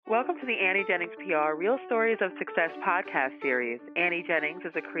Welcome to the Annie Jennings PR Real Stories of Success podcast series. Annie Jennings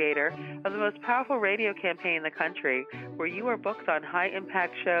is a creator of the most powerful radio campaign in the country, where you are booked on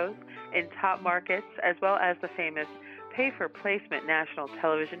high-impact shows in top markets, as well as the famous pay-for-placement national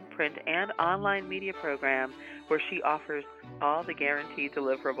television, print, and online media program, where she offers all the guaranteed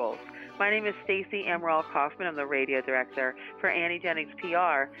deliverables. My name is Stacey Amaral Kaufman. I'm the radio director for Annie Jennings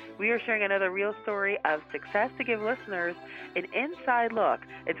PR. We are sharing another real story of success to give listeners an inside look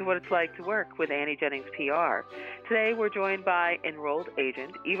into what it's like to work with Annie Jennings PR. Today, we're joined by enrolled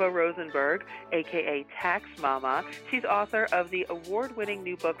agent Eva Rosenberg, a.k.a. Tax Mama. She's author of the award-winning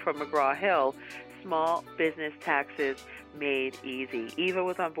new book from McGraw-Hill, Small Business Taxes Made Easy. Eva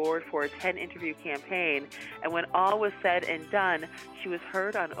was on board for a 10-interview campaign, and when all was said and done, she was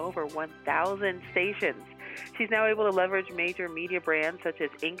heard on over 1,000 stations. She's now able to leverage major media brands such as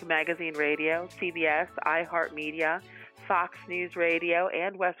Inc. Magazine Radio, CBS, iHeartMedia, Fox News Radio,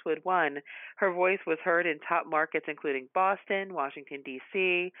 and Westwood One. Her voice was heard in top markets including Boston, Washington,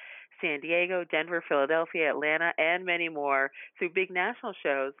 D.C., San Diego, Denver, Philadelphia, Atlanta, and many more through big national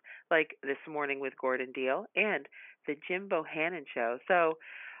shows like This Morning with Gordon Deal and The Jim Bohannon Show. So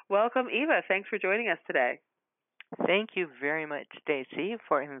welcome, Eva. Thanks for joining us today. Thank you very much, Stacey,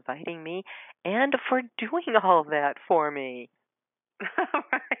 for inviting me and for doing all that for me. All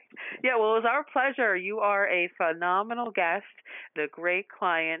right. Yeah, well, it was our pleasure. You are a phenomenal guest, a great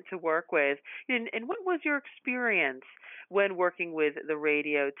client to work with. And what was your experience when working with the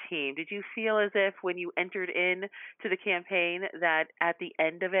radio team? Did you feel as if when you entered in to the campaign that at the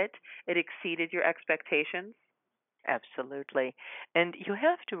end of it, it exceeded your expectations? Absolutely. And you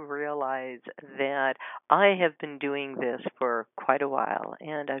have to realize that I have been doing this for quite a while,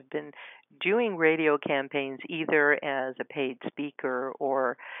 and I've been doing radio campaigns either as a paid speaker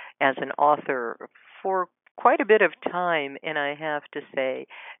or as an author for quite a bit of time, and I have to say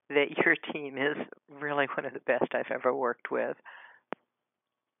that your team is really one of the best I've ever worked with.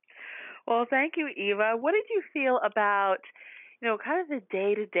 Well, thank you, Eva. What did you feel about kind of the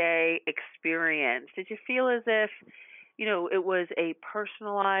day-to-day experience? Did you feel as if, it was a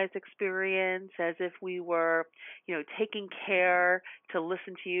personalized experience, as if we were, taking care to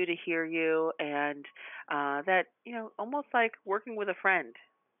listen to you, to hear you, and that, almost like working with a friend?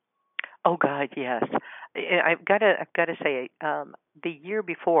 Oh God, yes. I've got to say, the year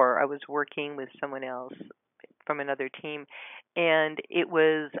before I was working with someone else from another team, and it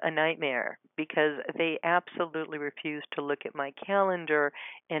was a nightmare because they absolutely refused to look at my calendar,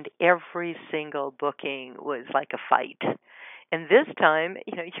 and every single booking was like a fight. And this time,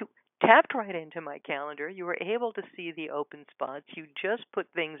 you tapped right into my calendar. You were able to see the open spots. You just put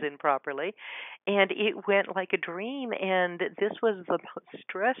things in properly, and it went like a dream. And this was the most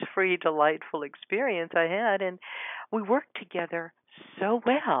stress-free, delightful experience I had, and we worked together so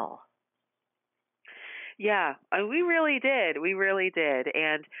well. Yeah, we really did. We really did.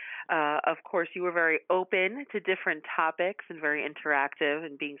 And, of course, you were very open to different topics and very interactive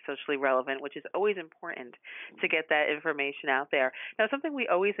and being socially relevant, which is always important to get that information out there. Now, something we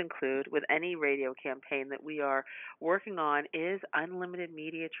always include with any radio campaign that we are working on is unlimited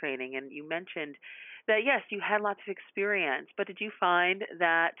media training. And you mentioned that, yes, you had lots of experience, but did you find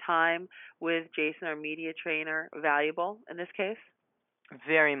that time with Jason, our media trainer, valuable in this case?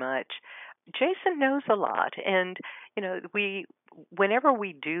 Very much. Jason knows a lot, and whenever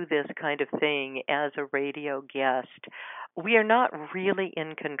we do this kind of thing as a radio guest, we are not really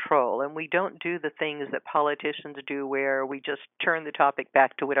in control, and we don't do the things that politicians do where we just turn the topic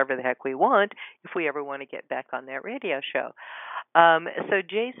back to whatever the heck we want if we ever want to get back on that radio show. So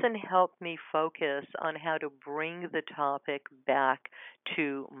Jason helped me focus on how to bring the topic back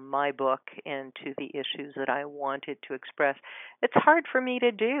to my book and to the issues that I wanted to express. It's hard for me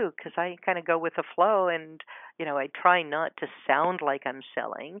to do because I kind of go with the flow, and I try not to sound like I'm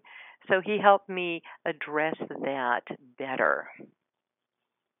selling. So he helped me address that better.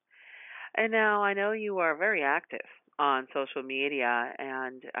 And now I know you are very active on social media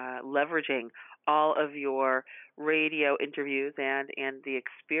and leveraging all of your radio interviews and the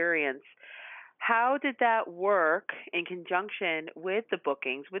experience. How did that work in conjunction with the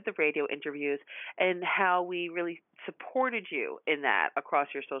bookings, with the radio interviews, and how we really supported you in that across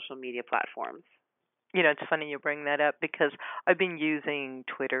your social media platforms? You know, it's funny you bring that up because I've been using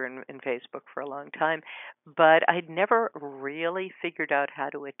Twitter and Facebook for a long time, but I'd never really figured out how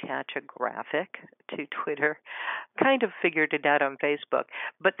to attach a graphic to Twitter. Kind of figured it out on Facebook.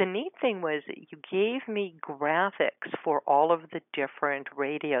 But the neat thing was that you gave me graphics for all of the different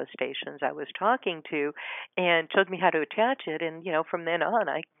radio stations I was talking to and showed me how to attach it. And, you know, from then on,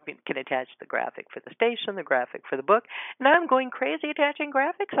 I can attach the graphic for the station, the graphic for the book. Now I'm going crazy attaching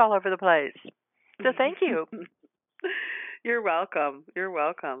graphics all over the place. So thank you. You're welcome. You're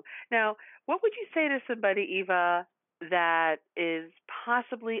welcome. Now, what would you say to somebody, Eva, that is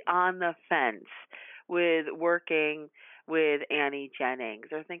possibly on the fence with working with Annie Jennings?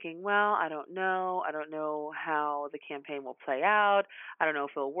 They're thinking, well, I don't know. I don't know how the campaign will play out. I don't know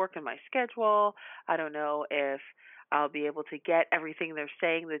if it'll work in my schedule. I don't know if I'll be able to get everything they're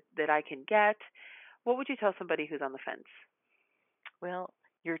saying that I can get. What would you tell somebody who's on the fence? Well,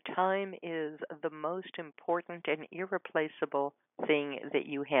 your time is the most important and irreplaceable thing that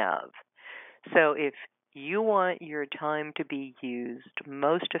you have. So if you want your time to be used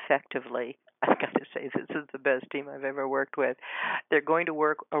most effectively, I've got to say this is the best team I've ever worked with. They're going to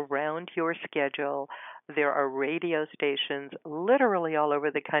work around your schedule. There are radio stations literally all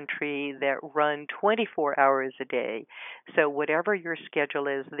over the country that run 24 hours a day. So whatever your schedule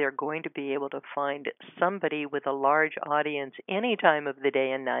is, they're going to be able to find somebody with a large audience any time of the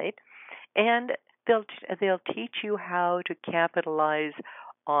day and night, and they'll teach you how to capitalize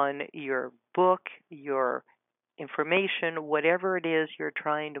on your book, your information, whatever it is you're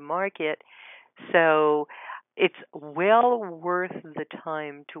trying to market. So it's well worth the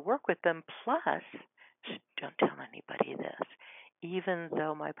time to work with them. Plus, don't tell anybody this, even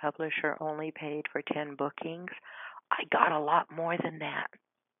though my publisher only paid for 10 bookings, I got a lot more than that.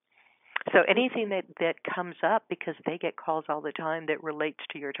 So anything that comes up, because they get calls all the time that relates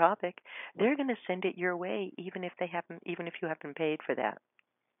to your topic, they're going to send it your way, even if you haven't paid for that.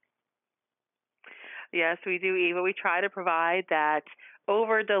 Yes, we do, Eva. We try to provide that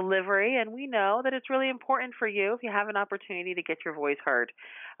over delivery, and we know that it's really important for you if you have an opportunity to get your voice heard.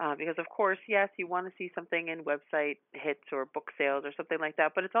 Because, of course, yes, you want to see something in website hits or book sales or something like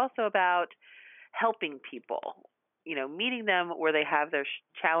that, but it's also about helping people, you know, meeting them where they have their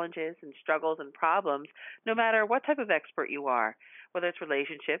challenges and struggles and problems, no matter what type of expert you are, whether it's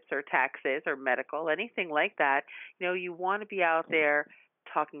relationships or taxes or medical, anything like that. You know, you want to be out there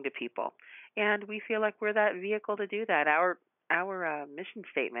talking to people. And we feel like we're that vehicle to do that. Our mission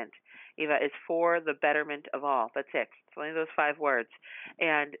statement, Eva, is for the betterment of all. That's it. It's only those 5 words.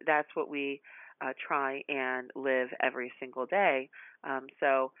 And that's what we try and live every single day.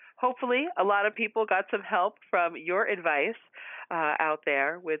 So hopefully a lot of people got some help from your advice out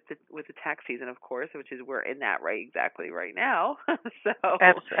there with the tax season, of course, which is we're in that exactly right now. So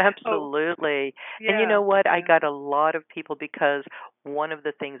absolutely. Yeah. And you know what? I got a lot of people, because one of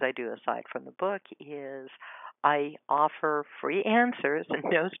the things I do aside from the book is I offer free answers and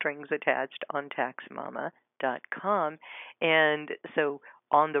no strings attached on TaxMama.com. And so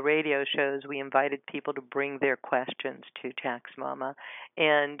on the radio shows, we invited people to bring their questions to Tax Mama,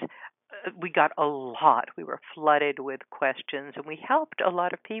 and we got a lot. We were flooded with questions, and we helped a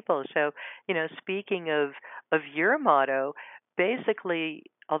lot of people. So, you know, speaking of your motto, basically,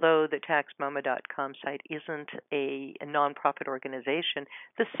 although the TaxMama.com site isn't a nonprofit organization,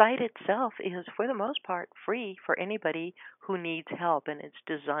 the site itself is, for the most part, free for anybody who needs help, and it's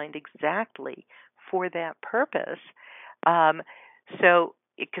designed exactly for that purpose. So,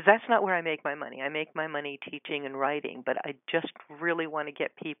 because that's not where I make my money. I make my money teaching and writing, but I just really want to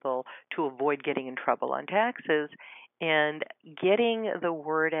get people to avoid getting in trouble on taxes, and getting the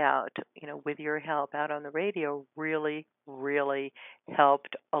word out, you know, with your help out on the radio really, really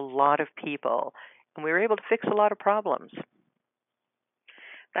helped a lot of people, and we were able to fix a lot of problems.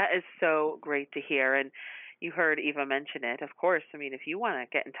 That is so great to hear. And you heard Eva mention it. Of course, I mean, if you want to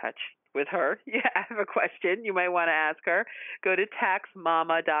get in touch with her, you have a question you might want to ask her, go to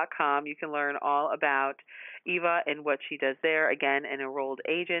TaxMama.com. You can learn all about Eva and what she does there. Again, an enrolled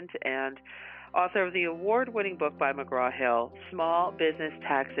agent and author of the award-winning book by McGraw-Hill, Small Business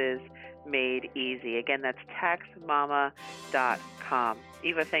Taxes Made Easy. Again, that's TaxMama.com.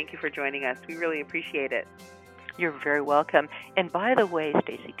 Eva, thank you for joining us. We really appreciate it. You're very welcome. And by the way,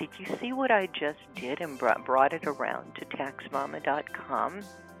 Stacy, did you see what I just did and brought it around to TaxMama.com?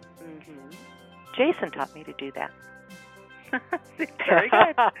 Mm-hmm. Jason taught me to do that. Very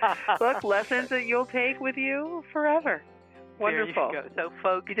good. Look, lessons that you'll take with you forever. Wonderful. There you go. So,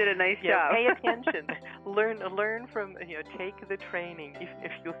 folks, you did a nice job. Pay attention. Learn from, take the training even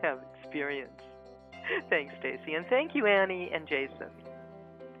if you have experience. Thanks, Stacy. And thank you, Annie and Jason.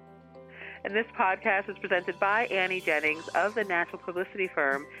 And this podcast is presented by Annie Jennings of the national publicity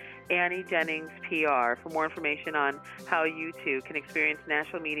firm Annie Jennings PR. For more information on how you too can experience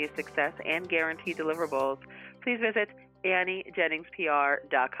national media success and guarantee deliverables, please visit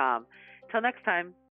AnnieJenningsPR.com. Till next time.